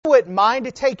wouldn't mind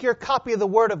to take your copy of the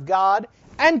Word of God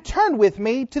and turn with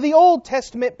me to the Old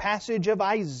Testament passage of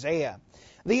Isaiah.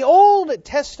 The Old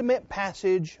Testament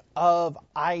passage of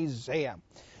Isaiah.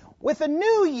 With a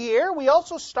new year, we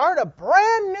also start a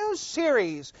brand new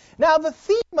series. Now, the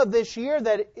theme of this year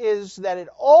is that it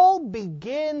all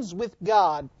begins with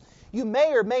God. You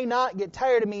may or may not get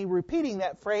tired of me repeating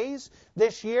that phrase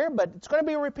this year, but it's going to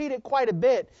be repeated quite a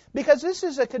bit because this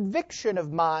is a conviction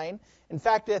of mine. In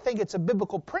fact, I think it's a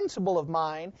biblical principle of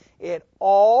mine. It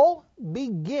all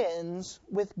begins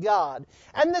with God.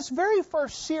 And this very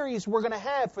first series we're going to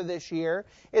have for this year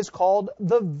is called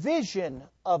The Vision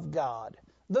of God.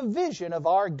 The vision of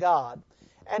our God.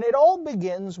 And it all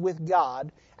begins with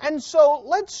God. And so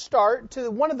let's start to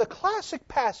one of the classic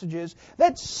passages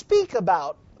that speak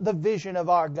about the vision of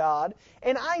our God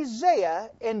in Isaiah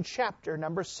in chapter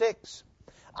number 6.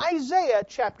 Isaiah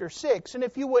chapter 6, and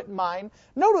if you wouldn't mind,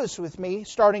 notice with me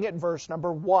starting at verse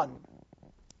number 1.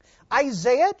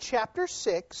 Isaiah chapter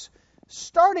 6,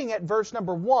 starting at verse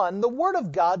number 1, the Word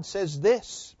of God says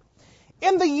this: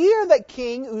 In the year that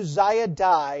King Uzziah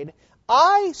died,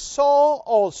 I saw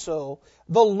also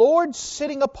the Lord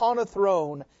sitting upon a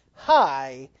throne,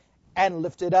 high and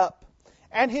lifted up,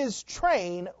 and His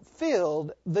train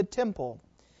filled the temple.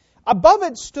 Above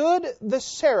it stood the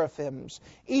seraphims.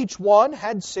 Each one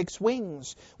had 6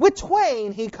 wings. With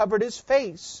twain He covered His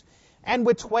face, and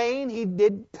with twain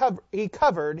He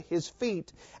covered His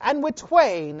feet, and with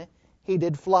twain He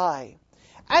did fly.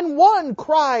 And one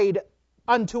cried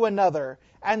unto another,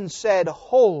 and said,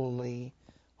 Holy,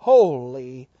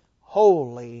 holy,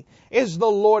 holy is the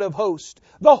Lord of hosts.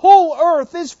 The whole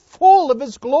earth is full of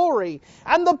His glory.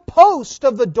 And the post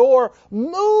of the door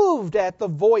moved at the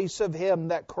voice of him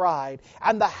that cried,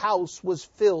 and the house was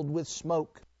filled with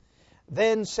smoke.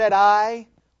 Then said I,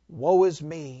 Woe is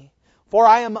me, for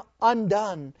I am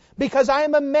undone, because I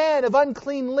am a man of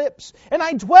unclean lips, and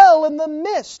I dwell in the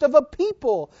midst of a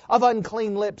people of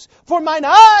unclean lips. For mine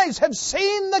eyes have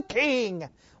seen the King,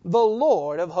 the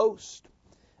Lord of hosts.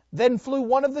 Then flew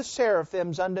one of the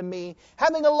seraphims unto me,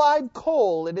 having a live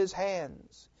coal in his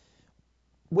hands,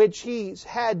 which he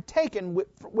had taken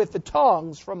with the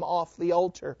tongs from off the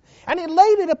altar. And he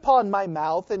laid it upon my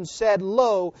mouth, and said,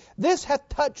 Lo, this hath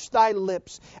touched thy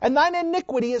lips, and thine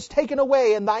iniquity is taken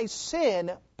away, and thy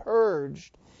sin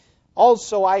purged.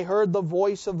 Also I heard the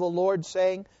voice of the Lord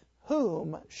saying,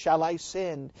 Whom shall I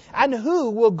send? And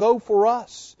who will go for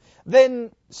us?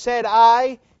 Then said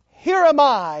I, Here am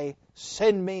I,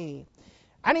 send me.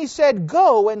 And He said,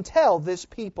 Go and tell this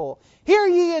people, Hear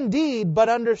ye indeed, but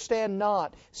understand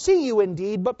not. See you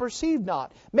indeed, but perceive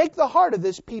not. Make the heart of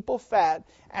this people fat,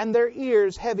 and their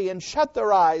ears heavy, and shut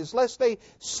their eyes, lest they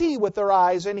see with their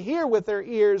eyes, and hear with their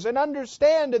ears, and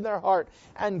understand in their heart,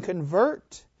 and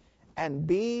convert, and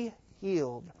be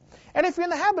healed. And if you're in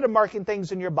the habit of marking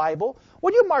things in your Bible,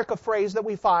 would you mark a phrase that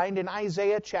we find in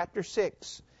Isaiah chapter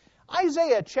 6?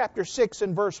 Isaiah chapter 6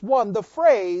 and verse 1, the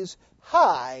phrase,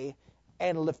 high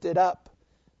and lifted up.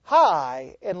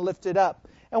 High and lifted up.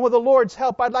 And with the Lord's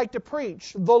help, I'd like to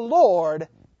preach the Lord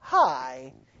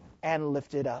high and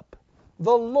lifted up.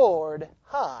 The Lord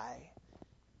high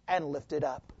and lifted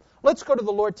up. Let's go to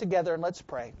the Lord together and let's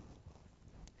pray.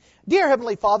 Dear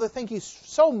Heavenly Father, thank you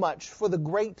so much for the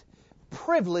great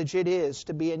privilege it is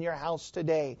to be in your house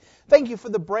today. Thank you for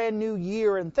the brand new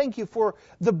year, and thank you for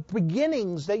the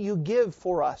beginnings that you give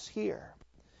for us here.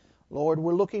 Lord,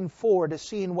 we're looking forward to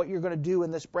seeing what you're going to do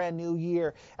in this brand new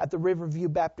year at the Riverview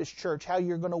Baptist Church, how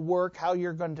you're going to work, how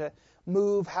you're going to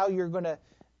move, how you're going to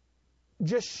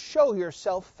just show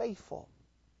yourself faithful.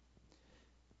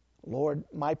 Lord,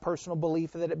 my personal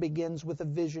belief is that it begins with a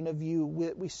vision of you.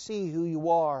 We see who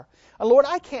you are. And Lord,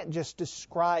 I can't just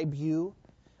describe you.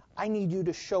 I need you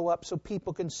to show up so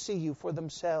people can see you for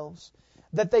themselves,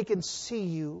 that they can see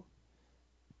you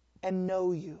and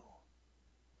know you.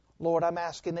 Lord, I'm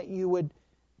asking that you would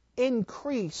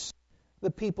increase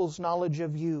the people's knowledge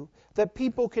of you, that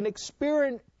people can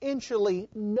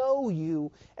experientially know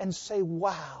you and say,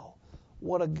 wow,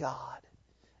 what a God.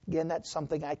 Again, that's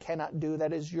something I cannot do.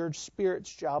 That is your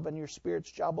Spirit's job and your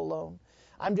Spirit's job alone.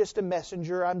 I'm just a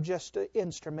messenger. I'm just an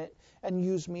instrument, and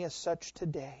use me as such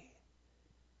today.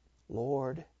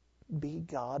 Lord, be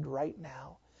God right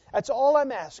now. That's all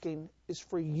I'm asking, is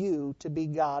for you to be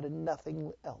God and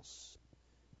nothing else.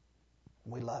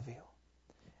 We love you.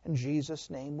 In Jesus'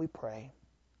 name we pray.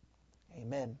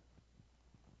 Amen.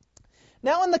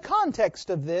 Now in the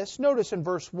context of this, notice in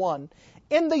verse 1,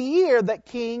 in the year that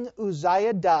King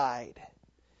Uzziah died,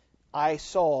 I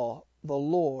saw the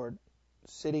Lord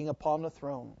sitting upon the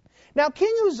throne. Now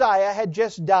King Uzziah had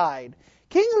just died.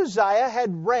 King Uzziah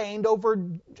had reigned over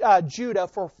Judah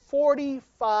for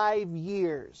 45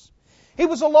 years. He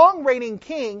was a long-reigning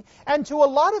king, and to a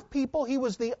lot of people, he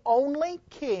was the only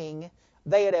king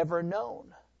they had ever known.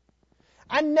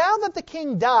 And now that the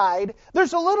king died,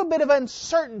 there's a little bit of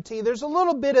uncertainty. There's a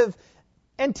little bit of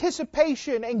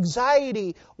anticipation,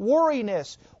 anxiety,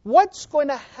 worriness. What's going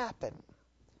to happen?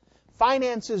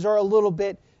 Finances are a little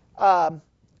bit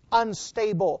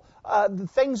unstable. The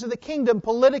things of the kingdom,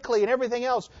 politically and everything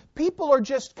else, people are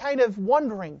just kind of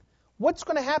wondering, what's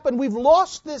going to happen? We've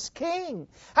lost this king.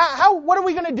 What are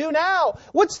we going to do now?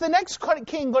 What's the next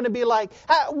king going to be like?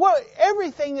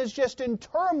 Everything is just in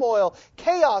turmoil,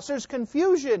 chaos, there's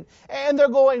confusion. And they're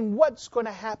going, what's going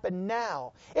to happen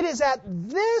now? It is at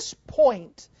this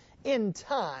point in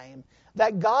time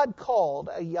that God called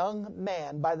a young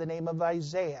man by the name of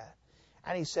Isaiah.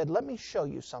 And he said, let me show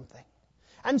you something.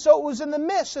 And so it was in the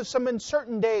midst of some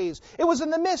uncertain days. It was in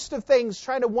the midst of things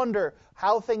trying to wonder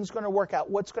how things are going to work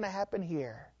out, what's going to happen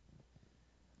here,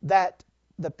 that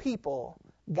the people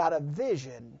got a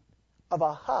vision of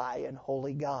a high and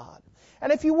holy God.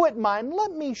 And if you wouldn't mind,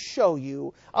 let me show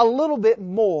you a little bit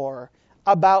more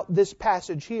about this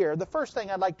passage here. The first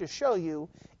thing I'd like to show you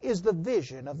is the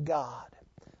vision of God.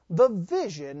 The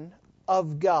vision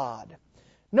of God.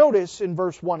 Notice in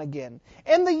verse 1 again.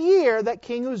 In the year that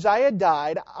King Uzziah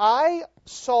died, I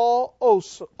saw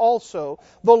also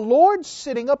the Lord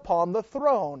sitting upon the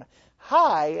throne,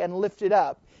 high and lifted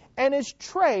up, and his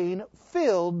train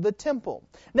filled the temple.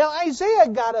 Now Isaiah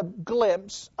got a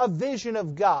glimpse, a vision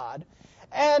of God,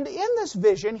 and in this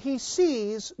vision he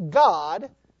sees God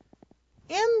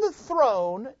in the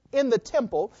throne, in the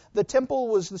temple. The temple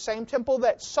was the same temple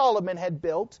that Solomon had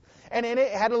built, and in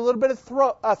it had a little bit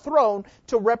of a throne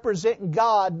to represent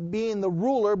God being the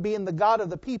ruler, being the God of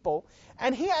the people.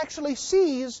 And he actually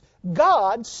sees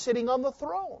God sitting on the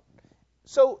throne.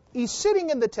 So he's sitting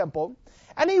in the temple,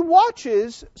 and he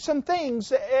watches some things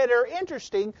that are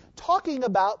interesting talking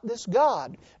about this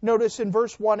God. Notice in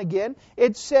verse 1 again,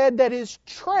 it said that his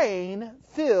train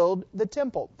filled the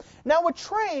temple. Now a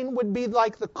train would be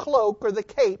like the cloak or the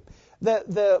cape,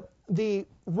 the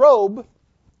robe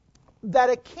that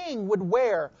a king would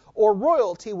wear or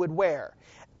royalty would wear.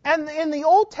 And in the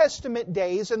Old Testament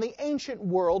days, in the ancient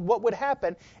world, what would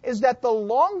happen is that the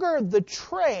longer the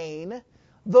train,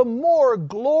 the more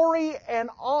glory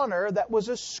and honor that was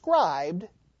ascribed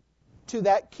to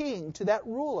that king, to that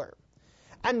ruler.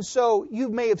 And so you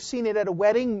may have seen it at a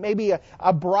wedding. Maybe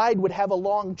a bride would have a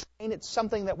long train. It's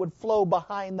something that would flow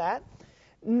behind that.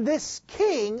 This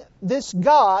king, this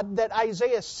God that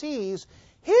Isaiah sees,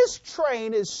 his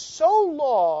train is so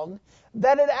long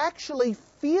that it actually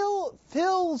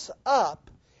fills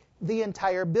up the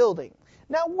entire building.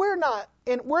 Now, we're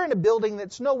in a building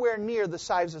that's nowhere near the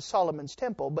size of Solomon's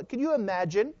temple, but can you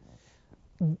imagine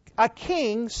a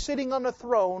king sitting on a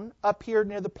throne up here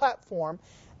near the platform,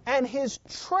 and his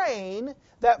train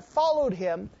that followed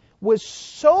him was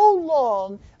so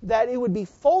long that it would be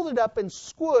folded up and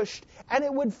squished, and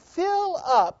it would fill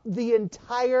up the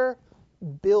entire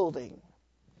building.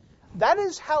 That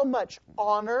is how much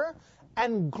honor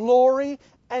and glory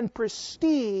and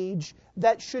prestige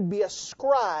that should be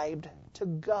ascribed to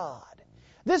God.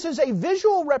 This is a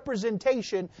visual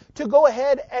representation to go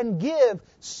ahead and give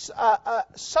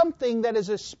something that is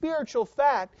a spiritual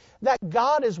fact, that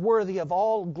God is worthy of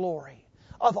all glory,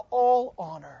 of all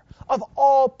honor, of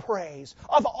all praise,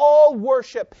 of all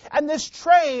worship. And this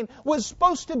train was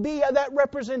supposed to be that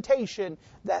representation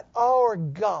that our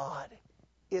God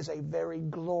is a very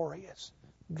glorious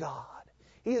God.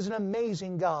 He is an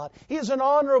amazing God. He is an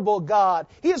honorable God.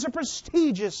 He is a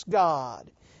prestigious God.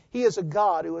 He is a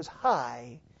God who is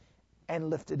high and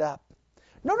lifted up.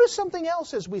 Notice something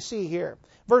else as we see here.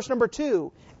 Verse number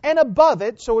 2. And above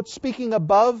it, so it's speaking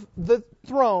above the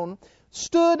throne,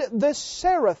 stood the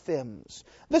seraphims.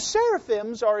 The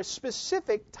seraphims are a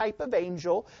specific type of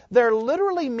angel. They're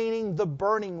literally meaning the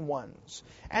burning ones.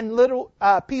 And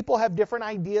people have different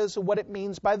ideas of what it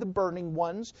means by the burning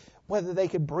ones, whether they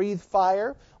could breathe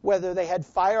fire, whether they had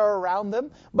fire around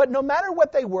them. But no matter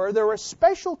what they were a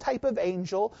special type of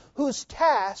angel who's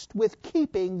tasked with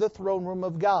keeping the throne room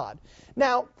of God.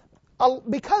 Now,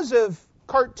 because of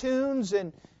cartoons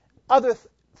and other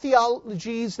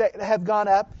theologies that have gone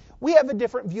up, we have a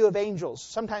different view of angels.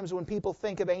 Sometimes when people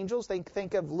think of angels, they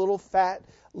think of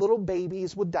little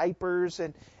babies with diapers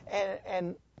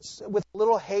and with a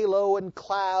little halo and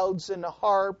clouds and a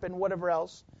harp and whatever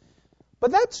else. But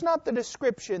that's not the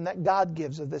description that God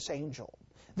gives of this angel.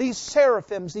 These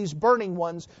seraphims, these burning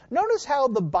ones, notice how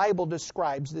the Bible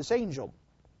describes this angel.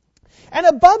 And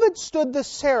above it stood the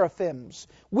seraphims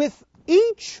with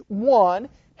Each one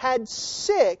had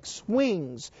 6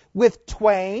 wings. With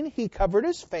twain he covered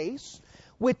his face,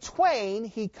 with twain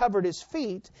he covered his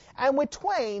feet, and with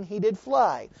twain he did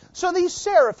fly. So these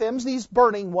seraphims, these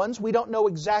burning ones, we don't know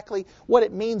exactly what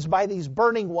it means by these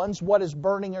burning ones, what is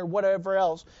burning or whatever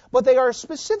else, but they are a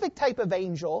specific type of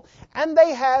angel, and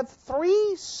they have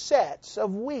 3 sets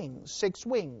of wings, 6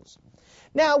 wings.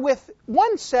 Now with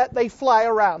one set they fly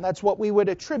around. That's what we would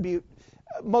attribute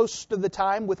most of the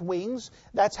time with wings.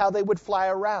 That's how they would fly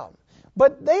around.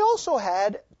 But they also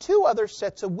had 2 other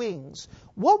sets of wings.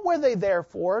 What were they there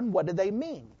for, and what did they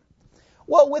mean?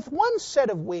 Well, with one set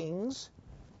of wings,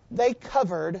 they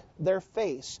covered their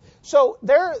face. So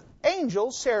they're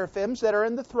angels, seraphims, that are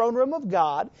in the throne room of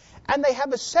God, and they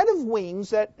have a set of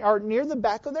wings that are near the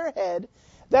back of their head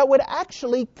that would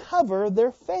actually cover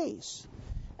their face.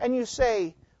 And you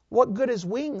say, what good is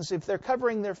wings if they're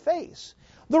covering their face?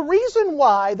 The reason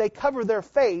why they cover their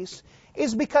face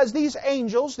is because these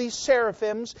angels, these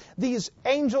seraphims, these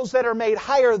angels that are made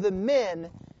higher than men,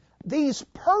 these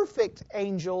perfect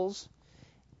angels,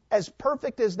 as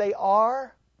perfect as they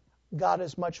are, God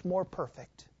is much more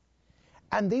perfect.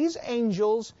 And these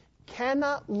angels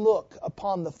cannot look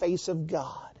upon the face of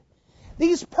God.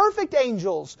 These perfect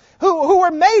angels who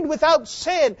are made without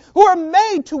sin, who are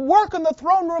made to work on the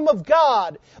throne room of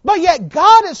God. But yet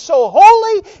God is so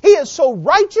holy, He is so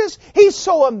righteous, He's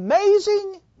so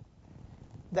amazing,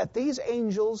 that these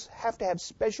angels have to have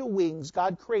special wings.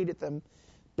 God created them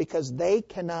because they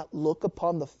cannot look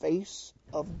upon the face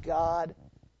of God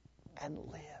and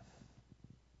live.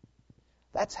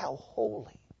 That's how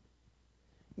holy.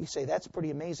 You say, that's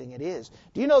pretty amazing. It is.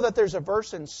 Do you know that there's a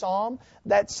verse in Psalm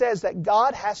that says that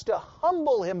God has to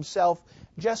humble Himself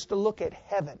just to look at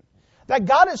heaven? That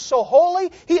God is so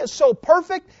holy, He is so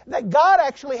perfect, that God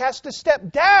actually has to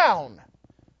step down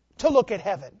to look at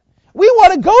heaven. We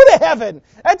want to go to heaven.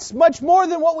 That's much more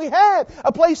than what we have.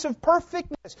 A place of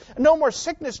perfectness. No more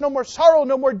sickness, no more sorrow,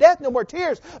 no more death, no more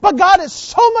tears. But God is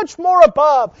so much more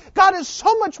above. God is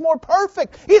so much more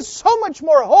perfect. He is so much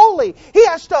more holy. He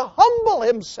has to humble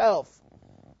Himself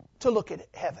to look at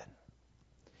heaven.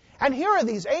 And here are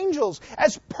these angels,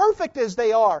 as perfect as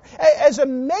they are, as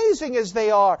amazing as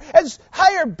they are, as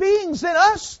higher beings than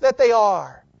us that they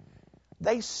are.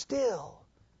 They still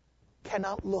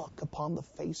cannot look upon the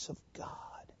face of God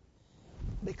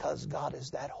because God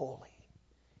is that holy.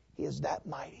 He is that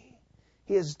mighty.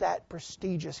 He is that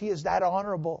prestigious. He is that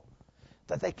honorable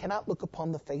that they cannot look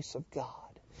upon the face of God.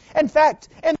 In fact,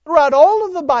 and throughout all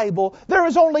of the Bible, there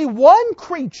is only one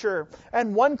creature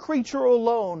and one creature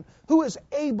alone who is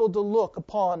able to look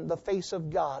upon the face of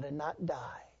God and not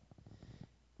die.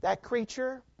 That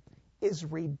creature is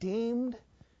redeemed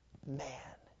man.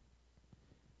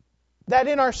 That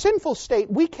in our sinful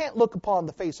state, we can't look upon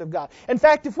the face of God. In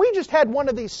fact, if we just had one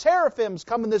of these seraphims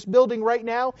come in this building right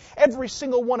now, every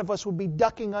single one of us would be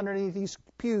ducking underneath these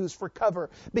pews for cover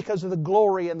because of the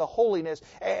glory and the holiness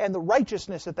and the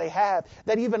righteousness that they have,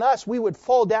 that even us, we would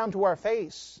fall down to our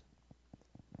face.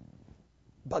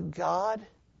 But God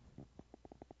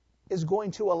is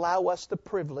going to allow us the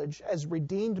privilege as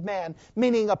redeemed man,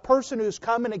 meaning a person who's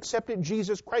come and accepted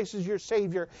Jesus Christ as your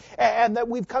Savior, and that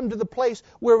we've come to the place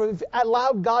where we've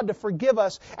allowed God to forgive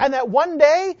us, and that one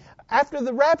day, after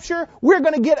the rapture, we're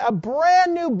going to get a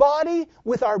brand new body.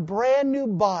 With our brand new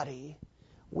body,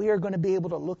 we are going to be able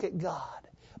to look at God.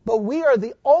 But we are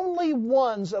the only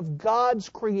ones of God's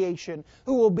creation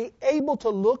who will be able to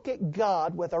look at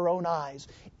God with our own eyes.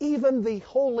 Even the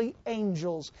holy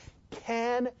angels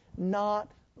cannot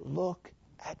look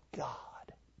at God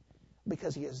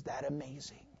because He is that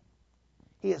amazing.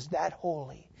 He is that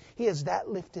holy. He is that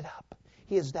lifted up.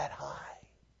 He is that high.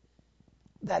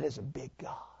 That is a big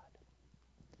God.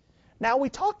 Now we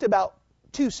talked about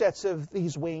 2 sets of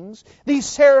these wings. These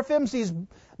seraphims,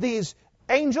 these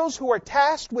angels who are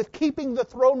tasked with keeping the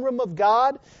throne room of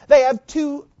God, they have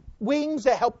 2 wings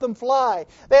that help them fly.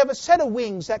 They have a set of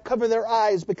wings that cover their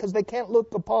eyes because they can't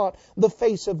look upon the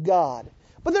face of God.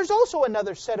 But there's also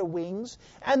another set of wings,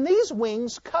 and these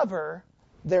wings cover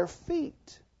their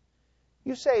feet.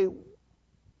 You say,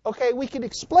 okay, we can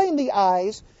explain the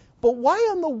eyes, but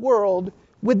why in the world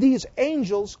would these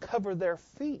angels cover their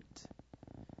feet?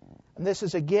 And this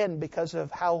is again because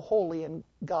of how holy and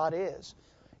God is.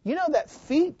 You know that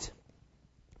feet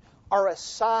are a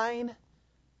sign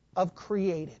of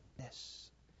createdness.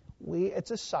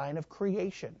 It's a sign of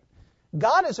creation.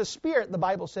 God is a spirit, the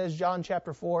Bible says, John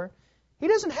chapter 4. He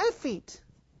doesn't have feet.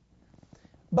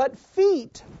 But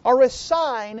feet are a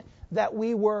sign that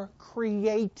we were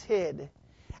created.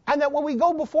 And that when we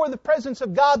go before the presence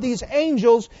of God, these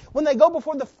angels, when they go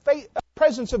before the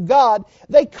presence of God,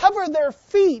 they cover their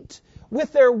feet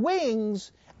with their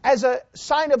wings as a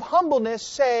sign of humbleness,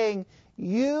 saying,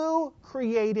 "You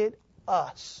created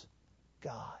us,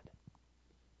 God."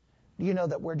 Do you know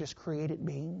that we're just created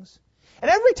beings? And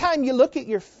every time you look at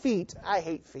your feet, I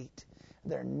hate feet.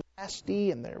 They're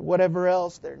nasty and they're whatever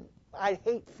else. I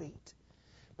hate feet.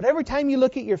 But every time you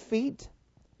look at your feet,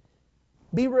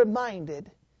 be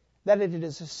reminded that it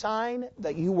is a sign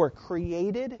that you were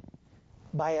created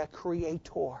by a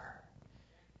creator.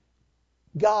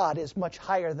 God is much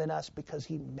higher than us because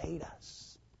He made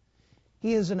us.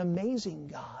 He is an amazing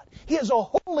God. He is a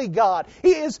holy God.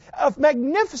 He is a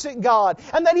magnificent God.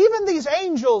 And that even these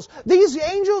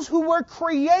angels who were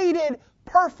created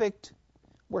perfect,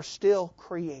 were still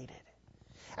created.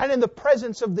 And in the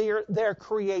presence of their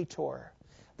Creator,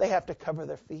 they have to cover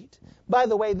their feet. By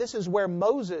the way, this is why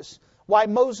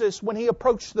Moses, when he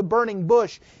approached the burning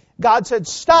bush, God said,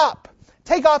 "Stop!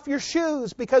 Take off your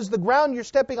shoes, because the ground you're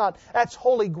stepping on, that's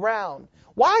holy ground."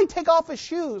 Why take off his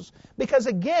shoes? Because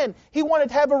again, he wanted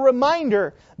to have a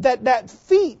reminder that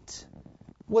feet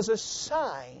was a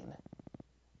sign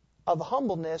of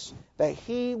humbleness, that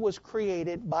he was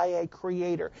created by a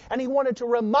creator. And he wanted to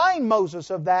remind Moses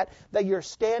of that you're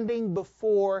standing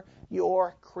before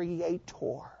your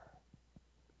Creator.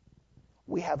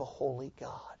 We have a holy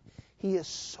God. He is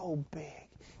so big.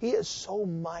 He is so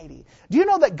mighty. Do you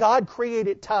know that God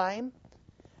created time?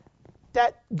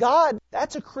 That God,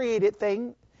 that's a created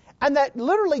thing. And that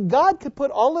literally God could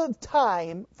put all of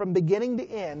time from beginning to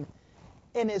end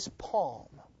in His palm.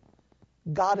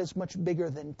 God is much bigger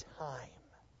than time.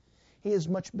 He is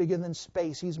much bigger than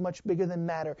space. He's much bigger than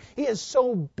matter. He is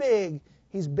so big,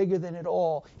 He's bigger than it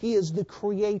all. He is the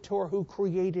Creator who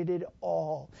created it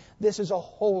all. This is a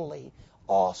holy,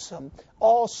 awesome,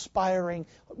 all-inspiring,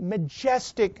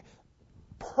 majestic,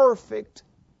 perfect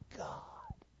God.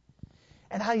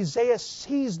 And Isaiah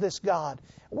sees this God.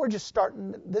 We're just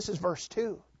starting, this is verse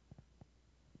 2.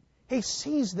 He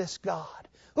sees this God,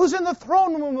 who's in the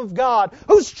throne room of God,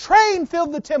 whose train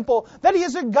filled the temple, that He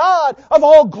is a God of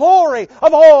all glory,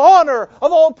 of all honor,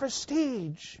 of all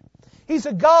prestige. He's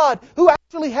a God who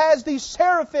actually has these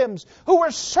seraphims who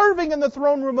are serving in the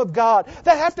throne room of God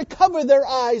that have to cover their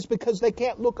eyes because they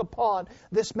can't look upon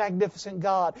this magnificent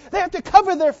God. They have to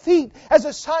cover their feet as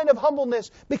a sign of humbleness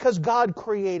because God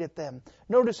created them.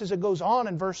 Notice as it goes on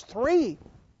in verse 3,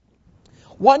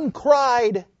 one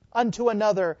cried unto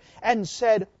another and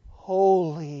said,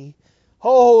 "Holy,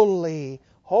 holy,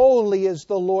 holy is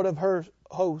the Lord of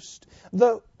hosts.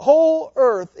 The whole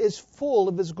earth is full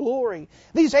of His glory."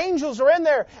 These angels are in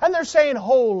there and they're saying,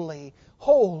 "Holy,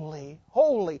 holy,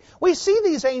 holy." We see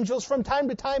these angels from time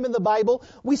to time in the Bible.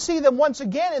 We see them once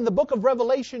again in the book of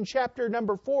Revelation chapter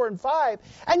number 4 and 5.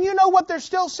 And you know what they're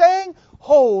still saying?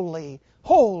 Holy,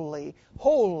 holy,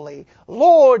 holy,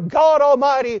 Lord God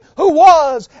Almighty, who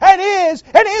was and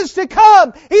is to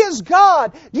come. He is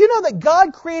God. Do you know that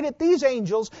God created these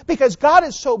angels because God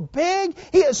is so big,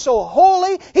 He is so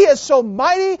holy, He is so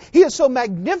mighty, He is so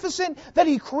magnificent that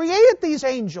He created these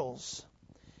angels.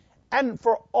 And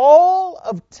for all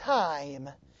of time,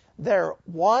 their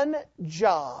one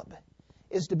job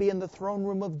is to be in the throne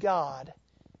room of God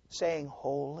saying,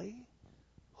 "Holy,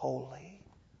 holy,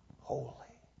 holy,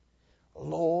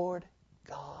 Lord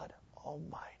God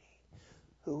Almighty,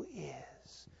 who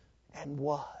is and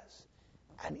was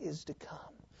and is to come."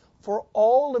 For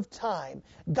all of time,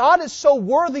 God is so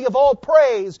worthy of all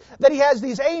praise that He has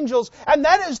these angels, and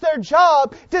that is their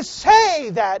job, to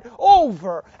say that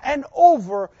over and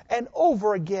over and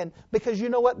over again. Because you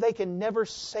know what? They can never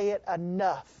say it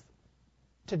enough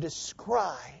to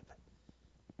describe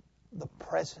the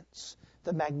presence,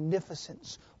 the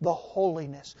magnificence, the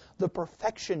holiness, the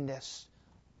perfectionness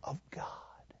of God.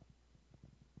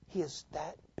 He is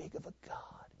that big of a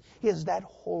God. He is that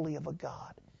holy of a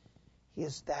God. He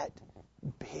is that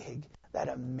big, that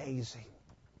amazing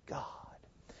God.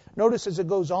 Notice as it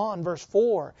goes on, verse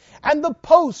 4, "And the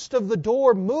post of the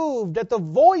door moved at the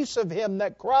voice of him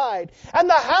that cried, and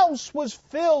the house was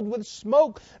filled with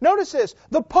smoke." Notice this,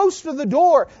 the post of the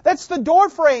door, that's the door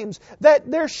frames, that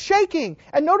they're shaking.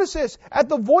 And notice this, at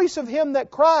the voice of him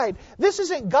that cried. This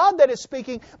isn't God that is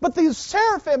speaking, but these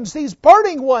seraphims, these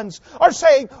burning ones, are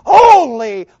saying,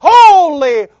 "Holy,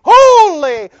 holy,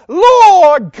 holy,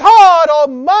 Lord God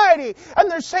Almighty." And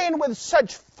they're saying with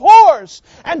such force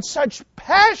and such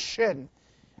passion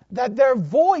that their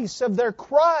voice of their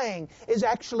crying is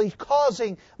actually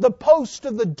causing the post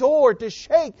of the door to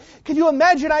shake. Can you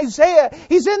imagine Isaiah?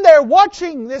 He's in there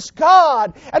watching this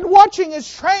God and watching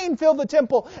His train fill the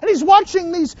temple. And he's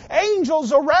watching these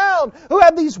angels around who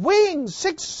have these wings,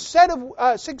 six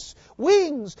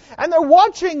wings. And they're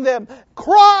watching them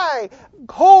cry,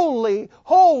 holy,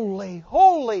 holy,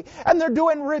 holy. And they're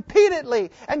doing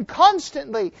repeatedly and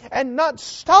constantly and not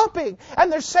stopping.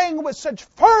 And they're saying with such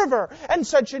fervor and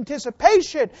such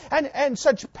anticipation and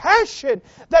such passion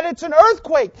that it's an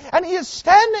earthquake. And he is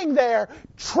standing there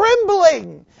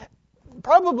trembling,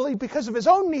 probably because of his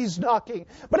own knees knocking,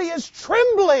 but he is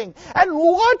trembling and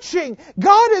watching.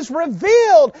 God has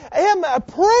revealed him a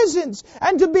presence,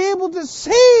 and to be able to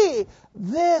see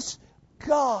this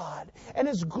God and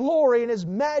His glory and His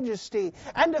majesty,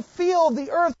 and to feel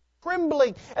the earth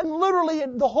trembling and literally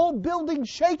the whole building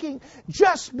shaking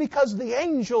just because the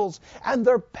angels and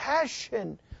their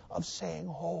passion of saying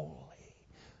holy,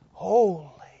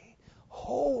 holy,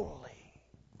 holy.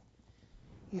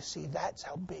 You see, that's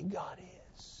how big God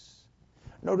is.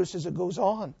 Notice as it goes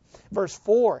on, verse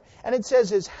 4, and it says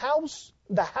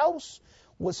the house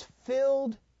was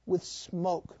filled with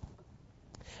smoke.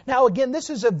 Now again, this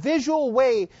is a visual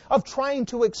way of trying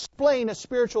to explain a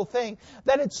spiritual thing.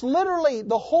 That it's literally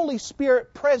the Holy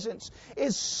Spirit presence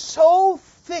is so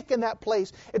thick in that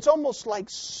place. It's almost like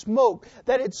smoke.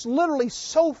 That it's literally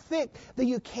so thick that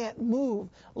you can't move.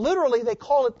 Literally, they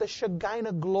call it the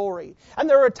Shekinah glory. And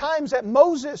there are times that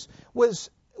Moses was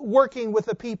working with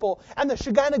the people, and the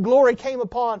Shekinah glory came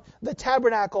upon the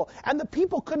tabernacle, and the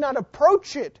people could not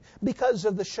approach it because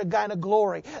of the Shekinah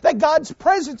glory. That God's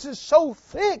presence is so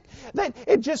thick that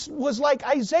it just was like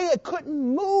Isaiah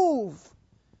couldn't move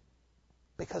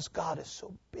because God is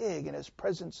so big and His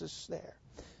presence is there.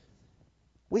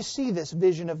 We see this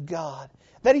vision of God,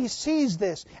 that he sees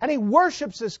this, and he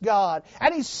worships this God,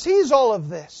 and he sees all of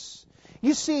this.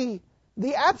 You see,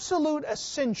 the absolute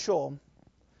essential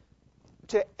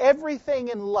to everything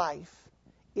in life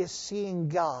is seeing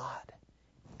God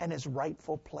and His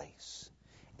rightful place.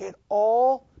 It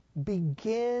all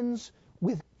begins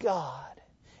with God.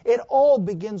 It all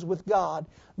begins with God.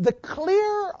 The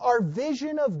clearer our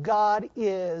vision of God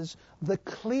is, the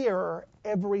clearer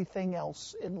everything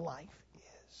else in life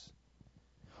is.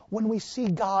 When we see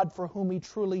God for whom He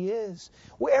truly is,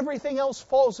 where everything else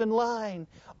falls in line,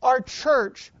 our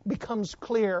church becomes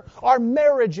clear. Our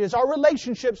marriages, our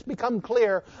relationships become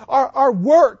clear. Our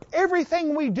work,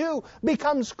 everything we do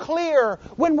becomes clear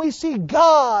when we see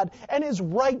God and His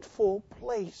rightful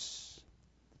place.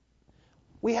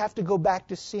 We have to go back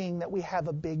to seeing that we have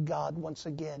a big God once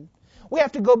again. We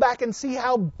have to go back and see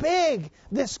how big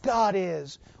this God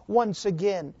is once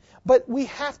again. But we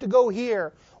have to go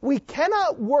here. We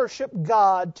cannot worship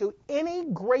God to any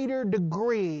greater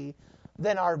degree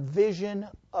than our vision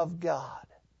of God.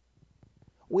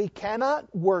 We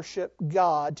cannot worship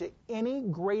God to any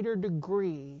greater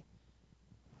degree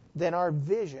than our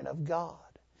vision of God.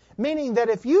 Meaning that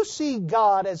if you see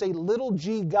God as a little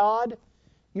g God,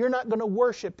 you're not going to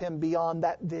worship Him beyond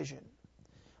that vision.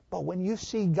 But when you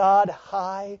see God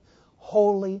high,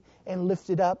 holy, and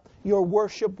lifted up, your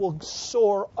worship will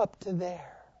soar up to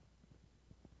there.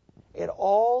 It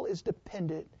all is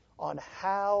dependent on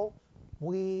how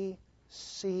we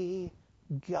see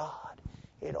God.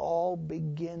 It all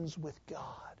begins with God.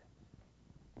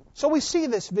 So we see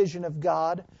this vision of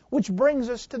God, which brings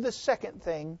us to the second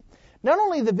thing. Not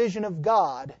only the vision of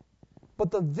God,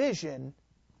 but the vision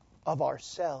of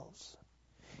ourselves.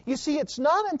 You see, it's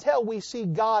not until we see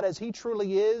God as He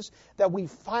truly is that we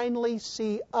finally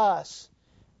see us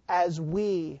as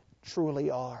we truly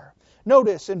are.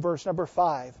 Notice in verse number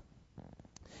 5.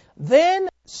 Then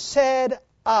said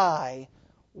I,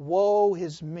 woe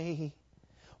is me,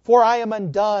 for I am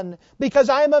undone, because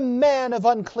I am a man of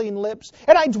unclean lips,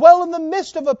 and I dwell in the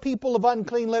midst of a people of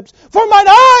unclean lips. For mine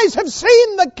eyes have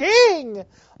seen the King,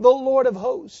 the Lord of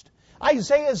hosts.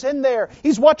 Isaiah's in there.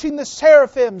 He's watching the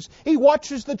seraphims. He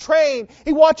watches the train.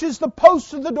 He watches the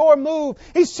posts of the door move.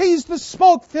 He sees the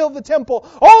smoke fill the temple.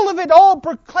 All of it, all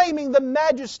proclaiming the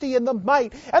majesty and the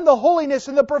might and the holiness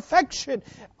and the perfection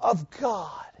of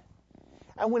God.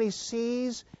 And when he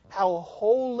sees how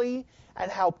holy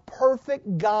and how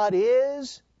perfect God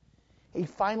is, he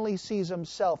finally sees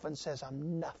himself and says,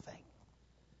 I'm nothing.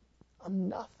 I'm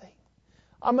nothing.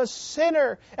 I'm a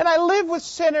sinner, and I live with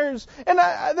sinners, and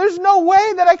there's no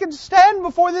way that I can stand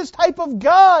before this type of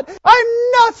God. I'm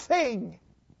nothing.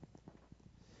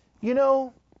 You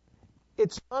know,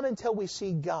 it's not until we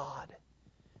see God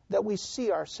that we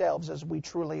see ourselves as we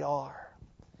truly are.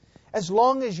 As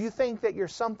long as you think that you're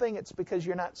something, it's because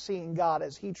you're not seeing God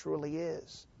as He truly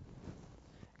is.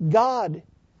 God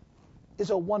is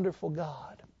a wonderful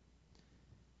God.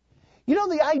 You know,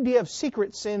 the idea of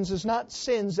secret sins is not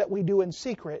sins that we do in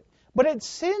secret, but it's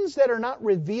sins that are not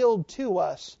revealed to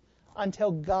us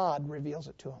until God reveals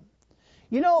it to them.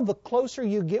 You know, the closer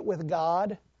you get with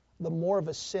God, the more of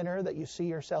a sinner that you see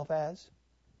yourself as.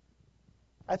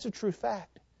 That's a true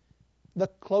fact. The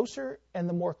closer and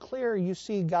the more clear you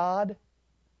see God,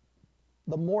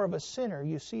 the more of a sinner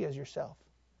you see as yourself.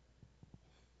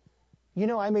 You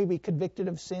know, I may be convicted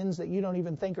of sins that you don't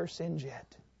even think are sins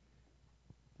yet.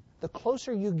 The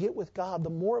closer you get with God,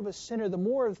 the more of a sinner, the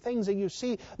more of things that you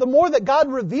see, the more that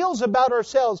God reveals about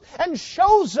ourselves and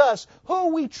shows us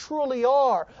who we truly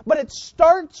are. But it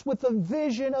starts with the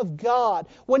vision of God.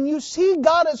 When you see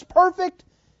God as perfect,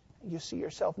 you see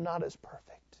yourself not as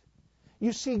perfect.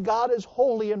 You see God as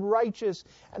holy and righteous,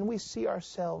 and we see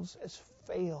ourselves as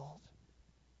failed.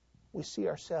 We see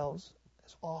ourselves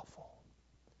as awful.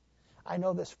 I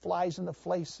know this flies in the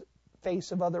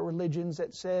face of other religions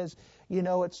that says, you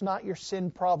know, it's not your sin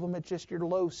problem, it's just your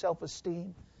low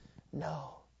self-esteem.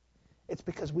 No. It's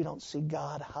because we don't see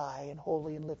God high and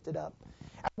holy and lifted up.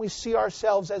 And we see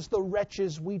ourselves as the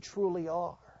wretches we truly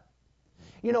are.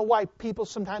 You know why people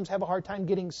sometimes have a hard time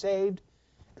getting saved?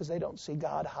 Because they don't see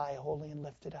God high, holy, and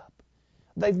lifted up.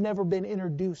 They've never been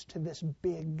introduced to this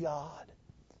big God.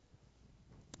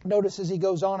 Notice as he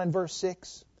goes on in verse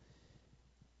 6,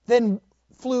 then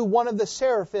flew one of the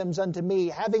seraphims unto me,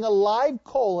 having a live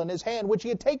coal in his hand, which he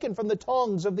had taken from the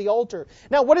tongs of the altar.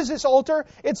 Now, what is this altar?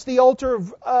 It's the altar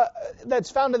that's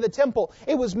found in the temple.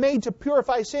 It was made to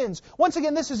purify sins. Once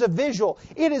again, this is a visual.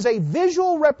 It is a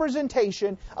visual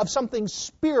representation of something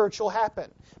spiritual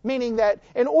happen. Meaning that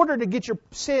in order to get your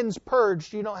sins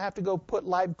purged, you don't have to go put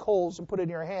live coals and put it in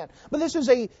your hand. But this is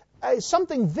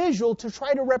something visual to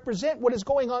try to represent what is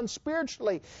going on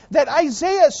spiritually. That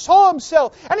Isaiah saw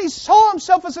himself, and he saw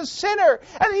himself as a sinner,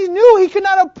 and he knew he could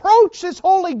not approach this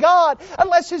holy God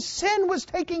unless his sin was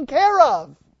taken care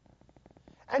of.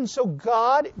 And so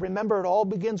God, remember it all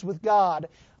begins with God,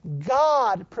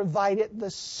 God provided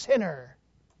the sinner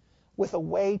with a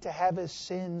way to have his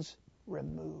sins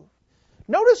removed.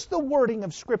 Notice the wording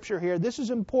of Scripture here. This is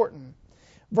important.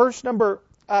 Verse number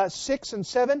 6 and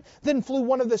 7, then flew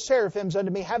one of the seraphims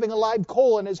unto me, having a live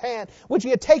coal in his hand, which he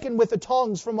had taken with the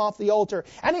tongs from off the altar.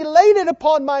 And he laid it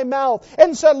upon my mouth,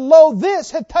 and said, Lo,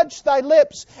 this hath touched thy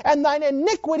lips, and thine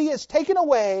iniquity is taken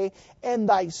away, and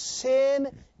thy sin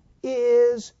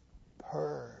is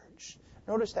purged.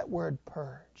 Notice that word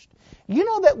purged. You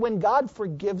know that when God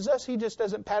forgives us, He just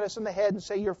doesn't pat us on the head and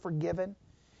say, you're forgiven.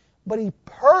 But He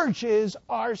purges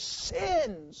our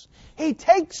sins. He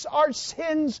takes our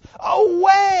sins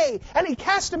away. And He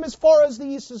casts them as far as the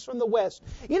east is from the west.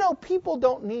 You know, people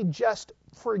don't need just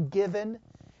forgiven.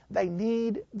 They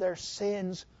need their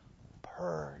sins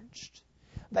purged.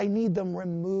 They need them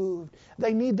removed.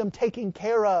 They need them taken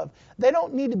care of. They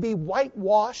don't need to be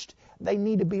whitewashed. They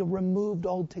need to be removed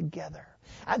altogether.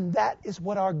 And that is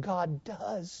what our God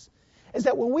does. Is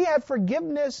that when we have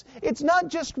forgiveness, it's not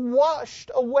just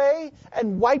washed away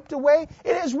and wiped away.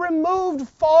 It is removed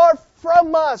far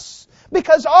from us.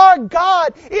 Because our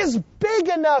God is big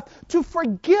enough to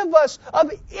forgive us of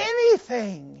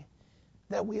anything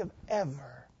that we have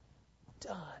ever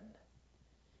done.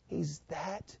 He's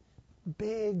that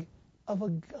big of a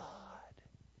God.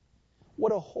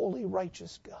 What a holy,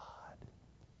 righteous God.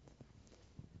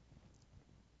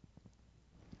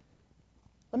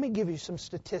 Let me give you some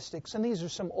statistics, and these are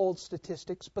some old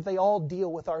statistics, but they all deal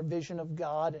with our vision of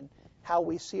God and how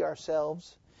we see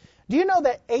ourselves. Do you know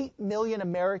that 8 million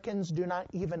Americans do not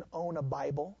even own a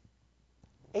Bible?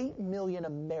 8 million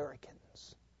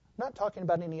Americans. I'm not talking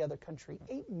about any other country.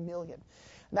 8 million.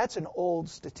 And that's an old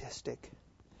statistic.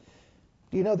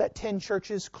 Do you know that 10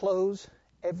 churches close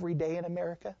every day in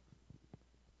America?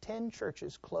 10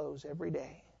 churches close every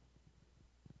day.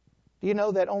 Do you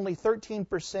know that only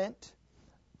 13%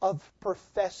 of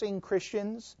professing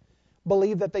Christians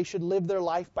believe that they should live their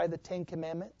life by the 10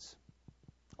 Commandments?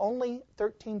 Only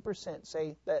 13%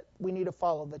 say that we need to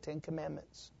follow the 10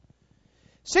 Commandments.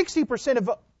 60% of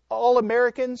all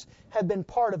Americans have been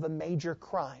part of a major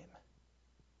crime.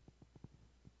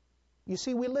 You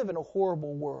see, we live in a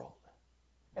horrible world,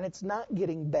 and it's not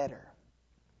getting better.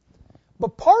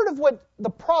 But part of what the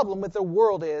problem with the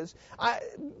world is,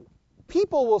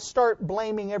 people will start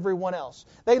blaming everyone else.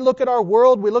 They look at our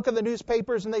world, we look at the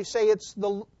newspapers, and they say it's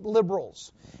the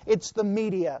liberals, it's the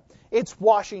media, it's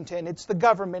Washington, it's the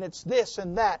government, it's this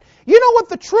and that. You know what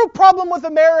the true problem with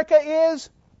America is?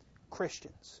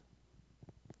 Christians.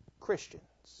 Christians.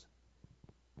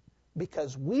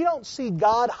 Because we don't see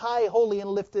God high, holy, and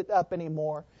lifted up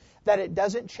anymore. that it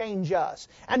doesn't change us.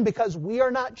 And because we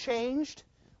are not changed,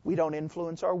 we don't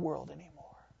influence our world anymore.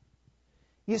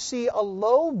 You see, a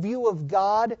low view of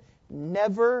God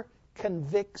never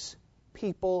convicts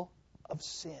people of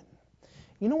sin.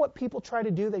 You know what people try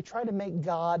to do? They try to make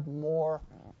God more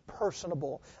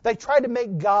personable. They try to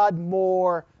make God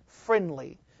more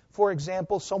friendly. For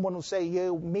example, someone will say,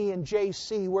 me and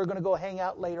JC, we're going to go hang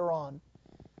out later on.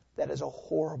 That is a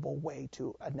horrible way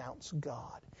to announce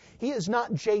God. He is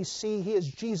not JC, He is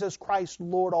Jesus Christ,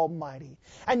 Lord Almighty.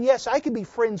 And yes, I can be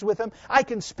friends with Him, I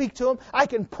can speak to Him, I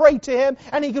can pray to Him,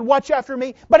 and He can watch after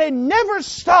me, but it never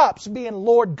stops being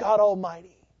Lord God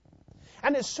Almighty.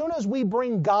 And as soon as we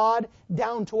bring God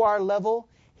down to our level,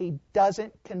 He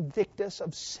doesn't convict us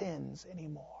of sins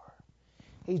anymore.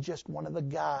 He's just one of the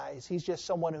guys. He's just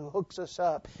someone who hooks us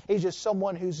up. He's just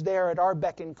someone who's there at our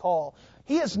beck and call.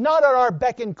 He is not at our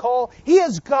beck and call. He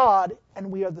is God, and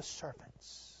we are the servants.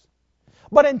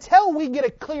 But until we get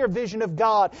a clear vision of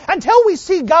God, until we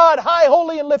see God high,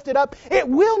 holy, and lifted up, it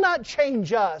will not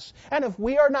change us. And if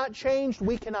we are not changed,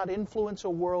 we cannot influence a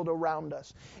world around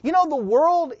us. You know, the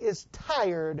world is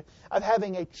tired of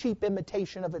having a cheap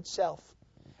imitation of itself.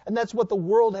 And that's what the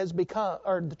world has become,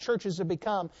 or the churches have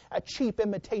become, a cheap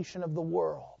imitation of the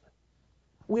world.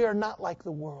 We are not like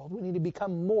the world. We need to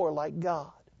become more like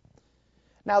God.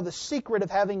 Now, the secret of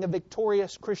having a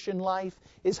victorious Christian life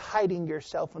is hiding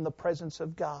yourself in the presence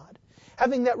of God.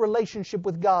 Having that relationship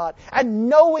with God and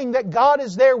knowing that God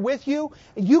is there with you,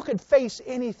 you could face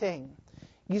anything.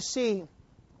 You see,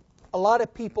 a lot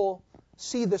of people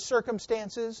see the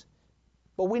circumstances,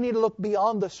 but we need to look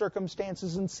beyond the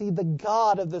circumstances and see the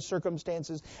God of the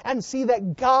circumstances and see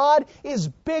that God is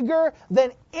bigger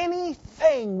than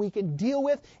anything we can deal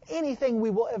with, anything we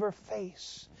will ever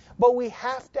face. But we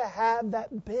have to have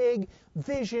that big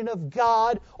vision of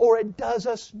God or it does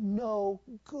us no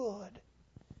good.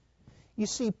 You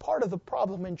see, part of the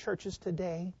problem in churches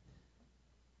today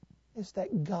is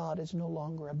that God is no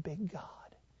longer a big God.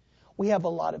 We have a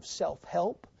lot of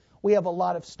self-help. We have a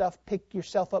lot of stuff, pick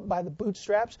yourself up by the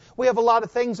bootstraps. We have a lot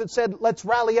of things that said, let's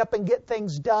rally up and get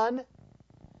things done.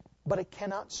 But it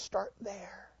cannot start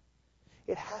there.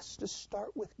 It has to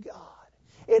start with God.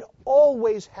 It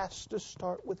always has to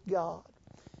start with God.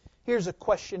 Here's a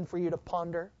question for you to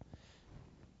ponder.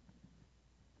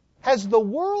 Has the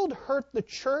world hurt the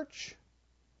church,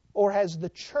 or has the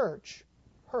church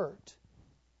hurt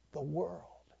the world?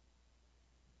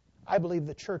 I believe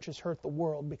the church has hurt the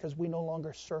world because we no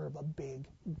longer serve a big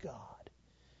God.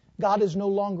 God is no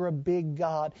longer a big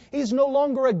God. He's no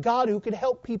longer a God who could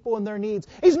help people in their needs.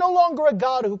 He's no longer a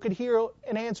God who could hear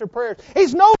and answer prayers.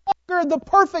 He's no longer the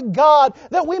perfect God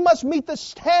that we must meet the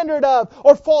standard of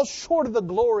or fall short of the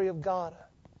glory of God.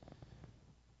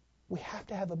 We have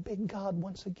to have a big God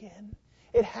once again.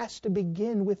 It has to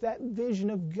begin with that vision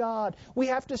of God. We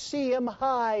have to see Him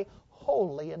high,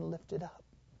 holy, and lifted up.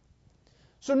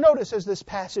 So notice as this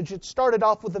passage, it started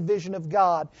off with a vision of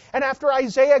God. And after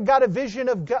Isaiah got a vision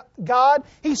of God,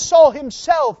 he saw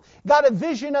himself, got a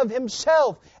vision of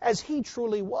himself as he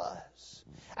truly was.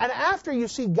 And after you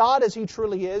see God as He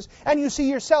truly is, and you see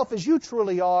yourself as you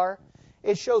truly are,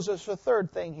 it shows us a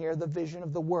third thing here, the vision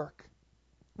of the work.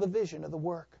 The vision of the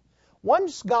work.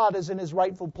 Once God is in His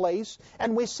rightful place,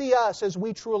 and we see us as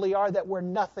we truly are, that we're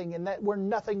nothing, and that we're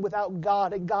nothing without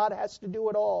God, and God has to do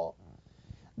it all,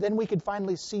 then we can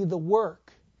finally see the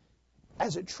work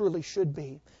as it truly should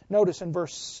be. Notice in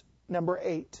verse number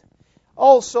 8.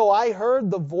 Also I heard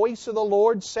the voice of the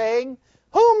Lord saying,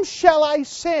 whom shall I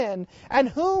send, and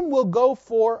whom will go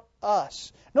for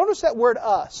us? Notice that word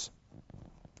us.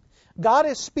 God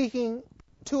is speaking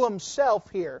to Himself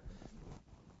here.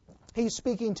 He's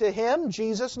speaking to Him,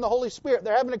 Jesus, and the Holy Spirit.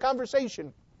 They're having a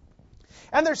conversation.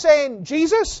 And they're saying,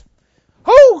 Jesus,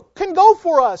 who can go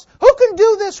for us? Who can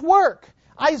do this work?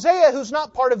 Isaiah, who's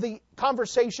not part of the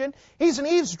conversation, he's an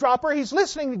eavesdropper. He's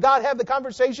listening to God have the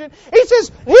conversation. He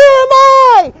says, here am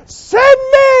I! Send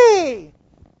me!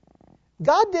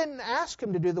 God didn't ask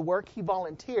him to do the work. He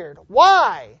volunteered.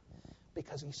 Why?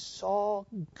 Because he saw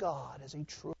God as He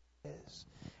truly is.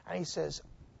 And he says,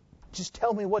 just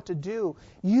tell me what to do.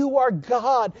 You are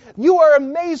God. You are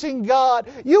amazing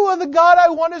God. You are the God I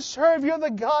want to serve. You're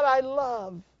the God I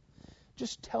love.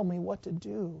 Just tell me what to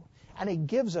do. And He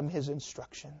gives them His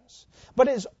instructions. But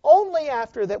it's only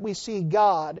after that we see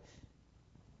God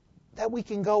that we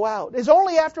can go out. It's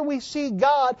only after we see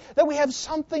God that we have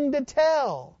something to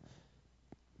tell.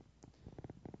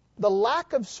 The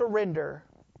lack of surrender,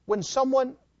 when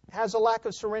someone has a lack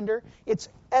of surrender, it's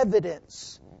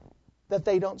evidence that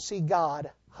they don't see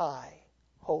God high,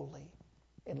 holy,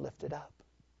 and lifted up.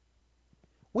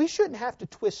 We shouldn't have to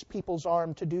twist people's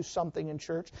arm to do something in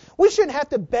church. We shouldn't have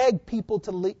to beg people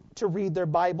to read their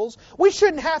Bibles. We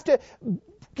shouldn't have to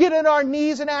get on our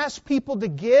knees and ask people to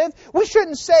give. We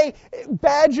shouldn't say,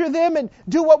 badger them and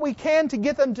do what we can to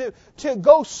get them to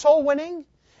go soul winning.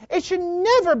 It should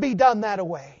never be done that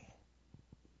way.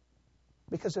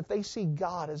 Because if they see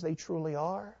God as they truly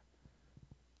are,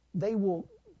 they will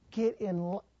get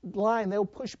in line. They'll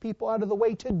push people out of the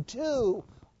way to do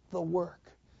the work.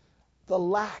 The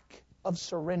lack of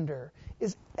surrender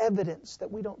is evidence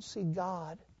that we don't see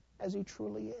God as He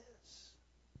truly is.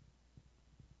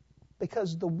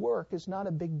 Because the work is not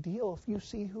a big deal if you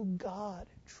see who God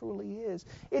truly is.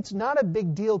 It's not a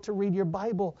big deal to read your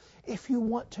Bible if you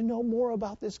want to know more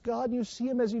about this God and you see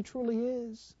Him as He truly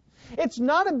is. It's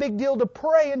not a big deal to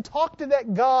pray and talk to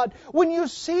that God when you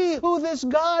see who this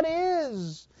God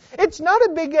is. It's not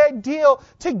a big deal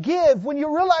to give when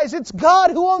you realize it's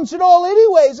God who owns it all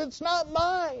anyways. It's not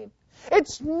mine.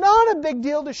 It's not a big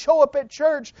deal to show up at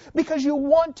church because you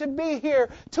want to be here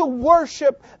to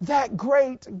worship that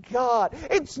great God.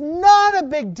 It's not a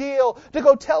big deal to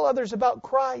go tell others about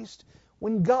Christ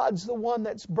when God's the one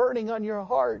that's burning on your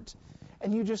heart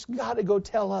and you just got to go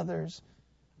tell others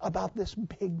about this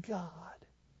big God.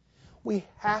 We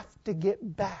have to get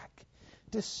back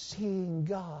to seeing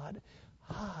God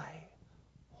high,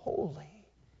 holy,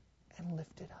 and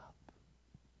lifted up.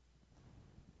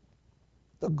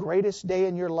 The greatest day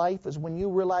in your life is when you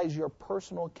realize your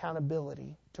personal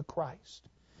accountability to Christ.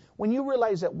 When you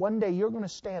realize that one day you're going to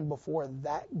stand before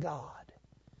that God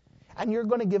and you're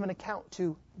going to give an account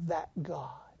to that God.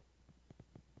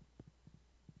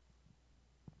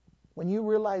 When you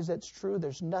realize that's true,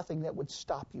 there's nothing that would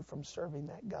stop you from serving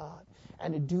that God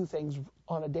and to do things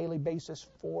on a daily basis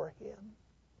for Him.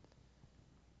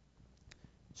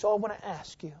 So I want to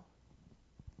ask you,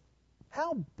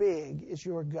 how big is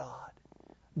your God?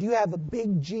 Do you have a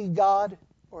big G God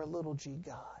or a little g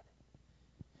God?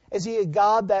 Is He a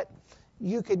God that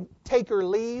you can take or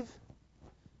leave?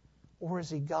 Or is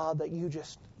He God that you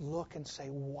just look and say,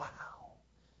 wow?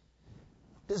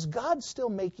 Does God still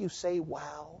make you say,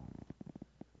 wow?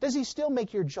 Does He still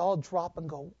make your jaw drop and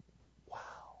go, wow?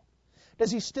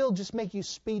 Does He still just make you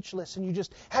speechless and you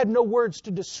just had no words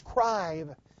to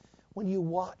describe when you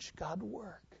watch God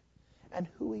work and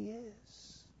who He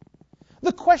is?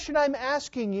 The question I'm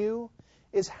asking you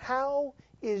is, how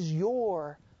is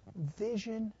your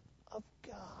vision of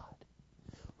God?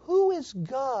 Who is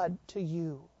God to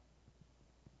you?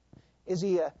 Is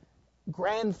He a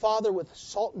grandfather with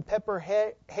salt and pepper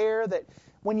hair that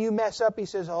when you mess up He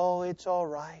says, oh, it's all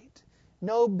right,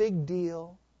 no big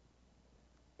deal?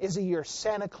 Is He your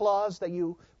Santa Claus that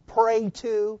you pray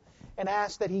to and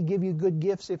ask that He give you good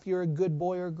gifts if you're a good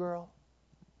boy or girl?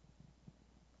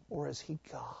 Or is He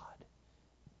God?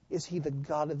 Is He the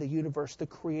God of the universe, the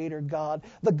Creator God,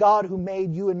 the God who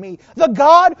made you and me, the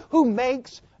God who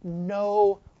makes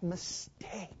no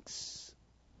mistakes,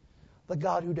 the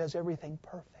God who does everything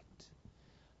perfect,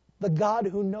 the God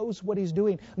who knows what He's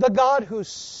doing, the God who's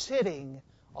sitting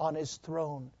on His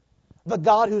throne, the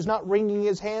God who's not wringing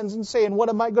His hands and saying, what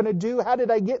am I going to do? How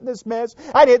did I get in this mess?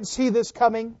 I didn't see this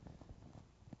coming.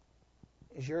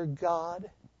 Is your God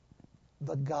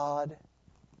the God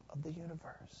of the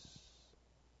universe?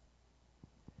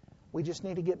 We just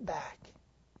need to get back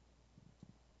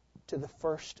to the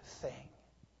first thing.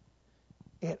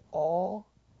 It all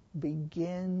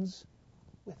begins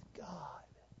with God.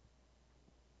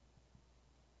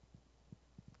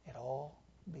 It all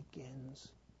begins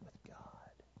with God.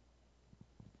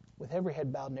 With every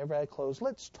head bowed and every eye closed,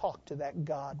 let's talk to that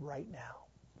God right now.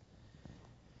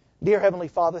 Dear Heavenly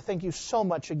Father, thank you so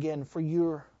much again for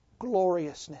your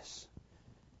gloriousness,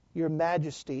 your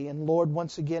majesty. And Lord,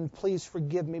 once again, please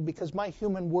forgive me because my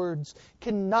human words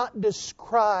cannot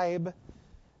describe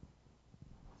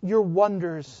your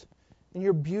wonders and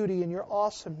your beauty and your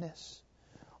awesomeness.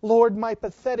 Lord, my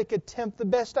pathetic attempt, the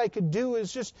best I could do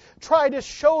is just try to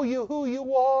show you who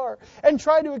you are and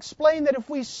try to explain that if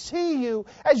we see you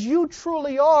as you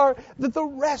truly are, that the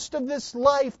rest of this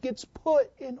life gets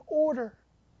put in order.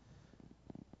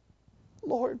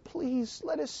 Lord, please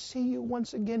let us see you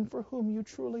once again for whom you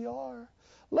truly are.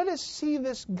 Let us see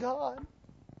this God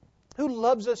who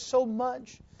loves us so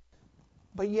much,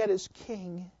 but yet is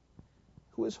King,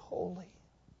 who is holy.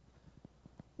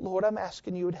 Lord, I'm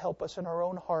asking you would help us in our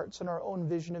own hearts and our own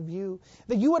vision of you,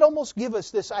 that you would almost give us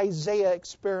this Isaiah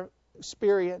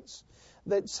experience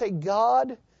that say,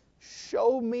 God,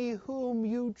 show me whom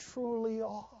you truly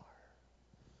are.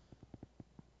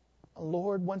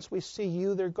 Lord, once we see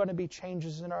you, there are going to be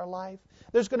changes in our life.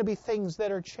 There's going to be things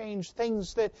that are changed,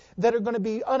 things that are going to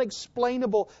be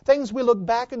unexplainable, things we look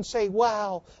back and say,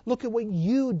 wow, look at what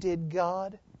you did,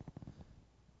 God.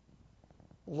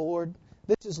 Lord,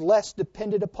 this is less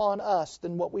dependent upon us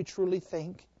than what we truly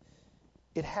think.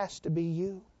 It has to be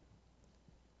you.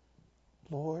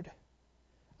 Lord,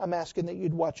 I'm asking that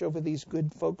you'd watch over these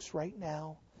good folks right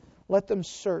now. Let them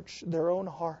search their own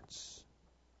hearts.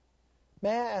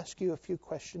 May I ask you a few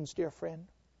questions, dear friend?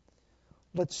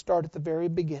 Let's start at the very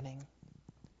beginning.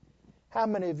 How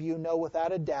many of you know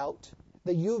without a doubt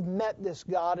that you've met this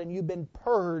God and you've been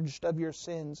purged of your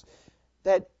sins?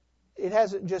 That it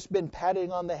hasn't just been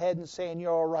patting on the head and saying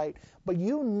you're all right, but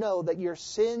you know that your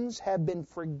sins have been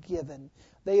forgiven.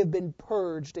 They have been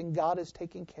purged, and God is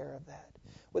taking care of that.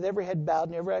 With every head bowed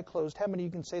and every eye closed, how many of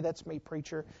you can say, that's me,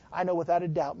 preacher? I know without a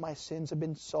doubt my sins have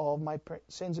been solved, my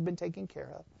sins have been taken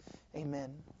care of.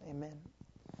 Amen. Amen.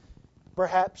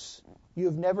 Perhaps you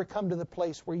have never come to the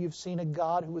place where you've seen a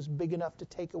God who is big enough to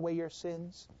take away your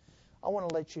sins. I want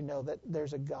to let you know that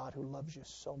there's a God who loves you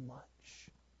so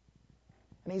much.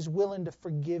 And He's willing to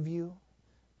forgive you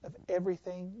of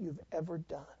everything you've ever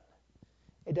done.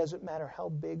 It doesn't matter how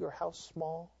big or how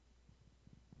small.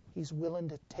 He's willing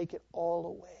to take it all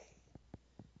away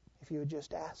if you would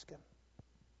just ask Him.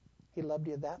 He loved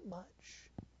you that much.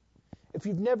 If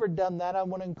you've never done that, I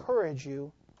want to encourage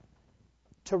you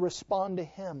to respond to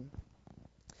Him.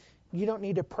 You don't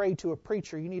need to pray to a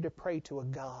preacher. You need to pray to a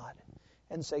God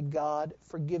and say, God,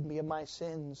 forgive me of my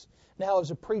sins. Now,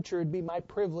 as a preacher, it'd be my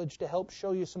privilege to help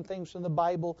show you some things from the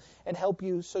Bible and help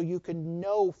you so you can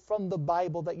know from the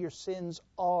Bible that your sins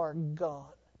are gone.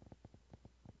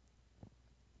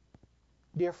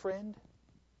 Dear friend,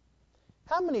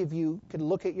 how many of you could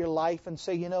look at your life and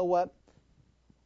say, you know what?